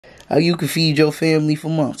How you can feed your family for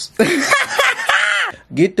months.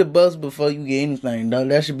 Get the bus before you get anything, though.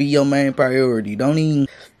 That should be your main priority. Don't even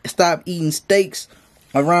stop eating steaks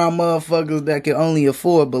around motherfuckers that can only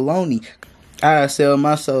afford bologna. I sell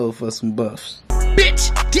my soul for some buffs.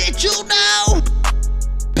 Bitch, did you know?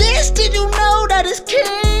 Bitch, did you know that it's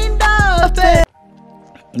King Dolphin?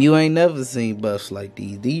 You ain't never seen buffs like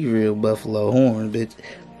these. These real buffalo horns, bitch.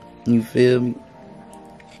 You feel me?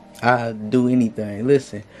 I'd do anything.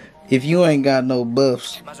 Listen, if you ain't got no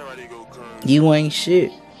buffs, you ain't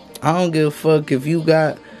shit. I don't give a fuck if you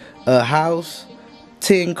got a house,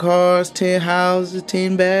 10 cars, 10 houses,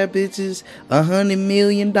 10 bad bitches, $100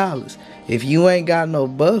 million. If you ain't got no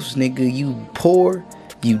buffs, nigga, you poor,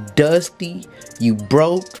 you dusty, you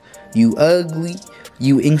broke, you ugly,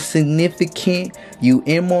 you insignificant, you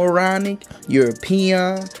immoronic, you're a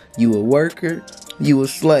peon, you a worker, you a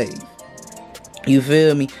slave. You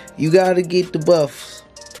feel me? You gotta get the buffs.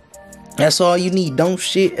 That's all you need. Don't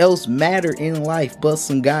shit else matter in life but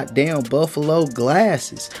some goddamn buffalo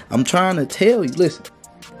glasses. I'm trying to tell you. Listen.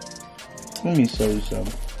 Let me show you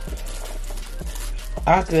something.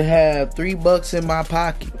 I could have $3 in my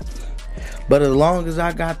pocket, but as long as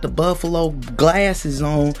I got the buffalo glasses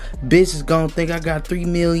on, bitches gonna think I got $3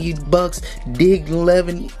 million, dig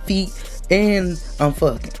 11 feet, and I'm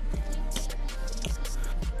fucking.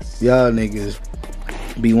 Y'all niggas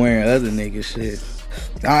be wearing other niggas shit.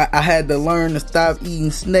 I had to learn to stop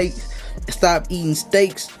eating steaks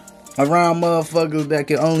around motherfuckers that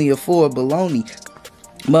can only afford bologna.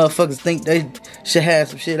 Motherfuckers think they should have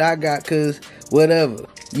some shit I got, cause whatever.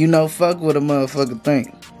 You know, fuck what a motherfucker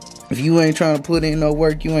think. If you ain't trying to put in no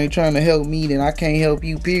work, you ain't trying to help me, then I can't help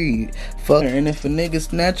you, period. Fuck. And if a nigga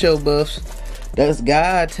snatch your buffs, that's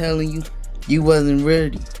God telling you you wasn't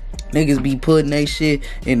ready. Niggas be putting they shit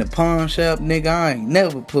in the pawn shop. Nigga, I ain't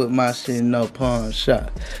never put my shit in no pawn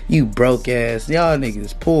shop. You broke ass. Y'all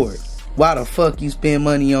niggas poor. Why the fuck you spend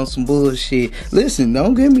money on some bullshit? Listen,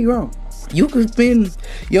 don't get me wrong. You can spend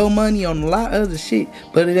your money on a lot of other shit,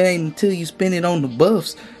 but it ain't until you spend it on the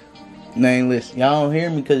buffs. Man, listen, y'all don't hear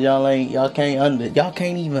me because y'all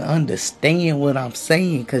can't even understand what I'm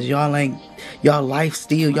saying, because y'all life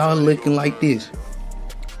still, y'all looking like this.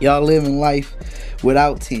 Y'all living life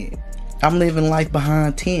without 10. I'm living life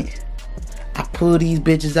behind 10. I pull these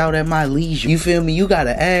bitches out at my leisure. You feel me? You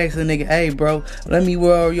gotta ask a nigga, hey bro, let me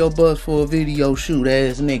borrow your bus for a video shoot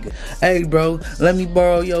ass nigga. Hey bro, let me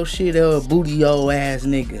borrow your shit booty old ass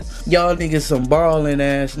nigga. Y'all niggas some borrowing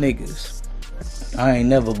ass niggas. I ain't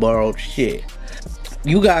never borrowed shit.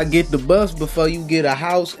 You gotta get the bus before you get a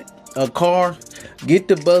house, a car. Get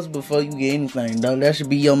the bus before you get anything, though. That should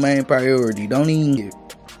be your main priority. Don't even get it.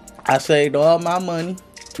 I saved all my money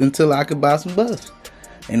until I could buy some bus.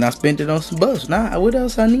 And I spent it on some bus. Nah, what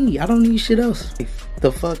else I need? I don't need shit else.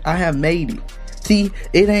 The fuck? I have made it. See,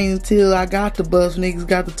 it ain't until I got the bus niggas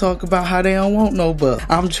got to talk about how they don't want no bus.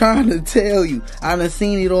 I'm trying to tell you. I done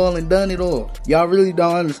seen it all and done it all. Y'all really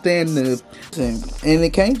don't understand the... And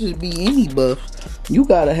it can't just be any buffs. You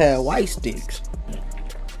gotta have white sticks.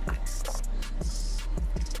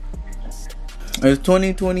 It's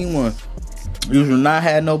 2021. You should not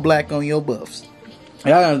have no black on your buffs.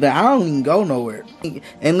 I don't even go nowhere.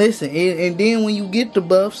 And listen, and then when you get the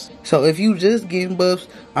buffs, so if you just getting buffs,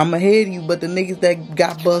 I'm ahead of you, but the niggas that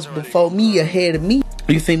got buffs before me ahead of me.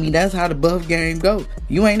 You feel me? That's how the buff game go.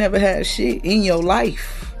 You ain't never had shit in your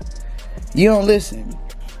life. You don't listen.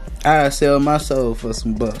 I sell my soul for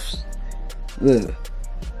some buffs. Look.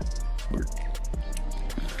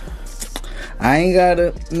 I ain't got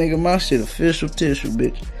a nigga, my shit official tissue,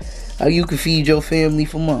 bitch. How you can feed your family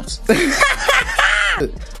for months.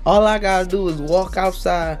 All I gotta do is walk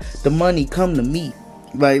outside, the money come to me.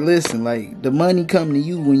 Like, listen, like, the money come to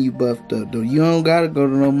you when you buffed up, though. You don't gotta go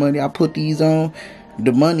to no money. I put these on,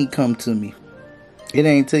 the money come to me. It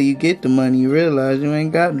ain't till you get the money you realize you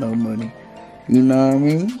ain't got no money. You know what I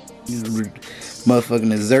mean?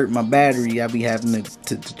 Motherfucking exert my battery, I be having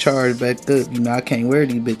to charge back up. You know, I can't wear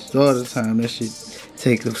these bitches all the time. That shit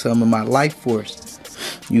take up some of my life force.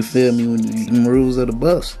 You feel me? When the rules of the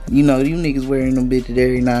bus. You know, you niggas wearing them bitches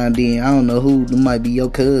every now and then. I don't know who. Them might be your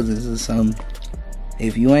cousins or something.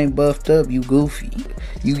 If you ain't buffed up, you goofy.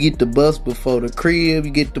 You get the bus before the crib.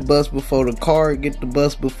 You get the bus before the car. You get the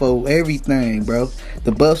bus before everything, bro.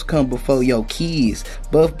 The bus come before your kids.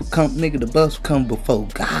 The bus come before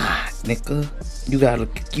God, nigga.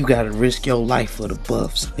 You gotta risk your life for the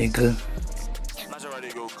buffs, nigga.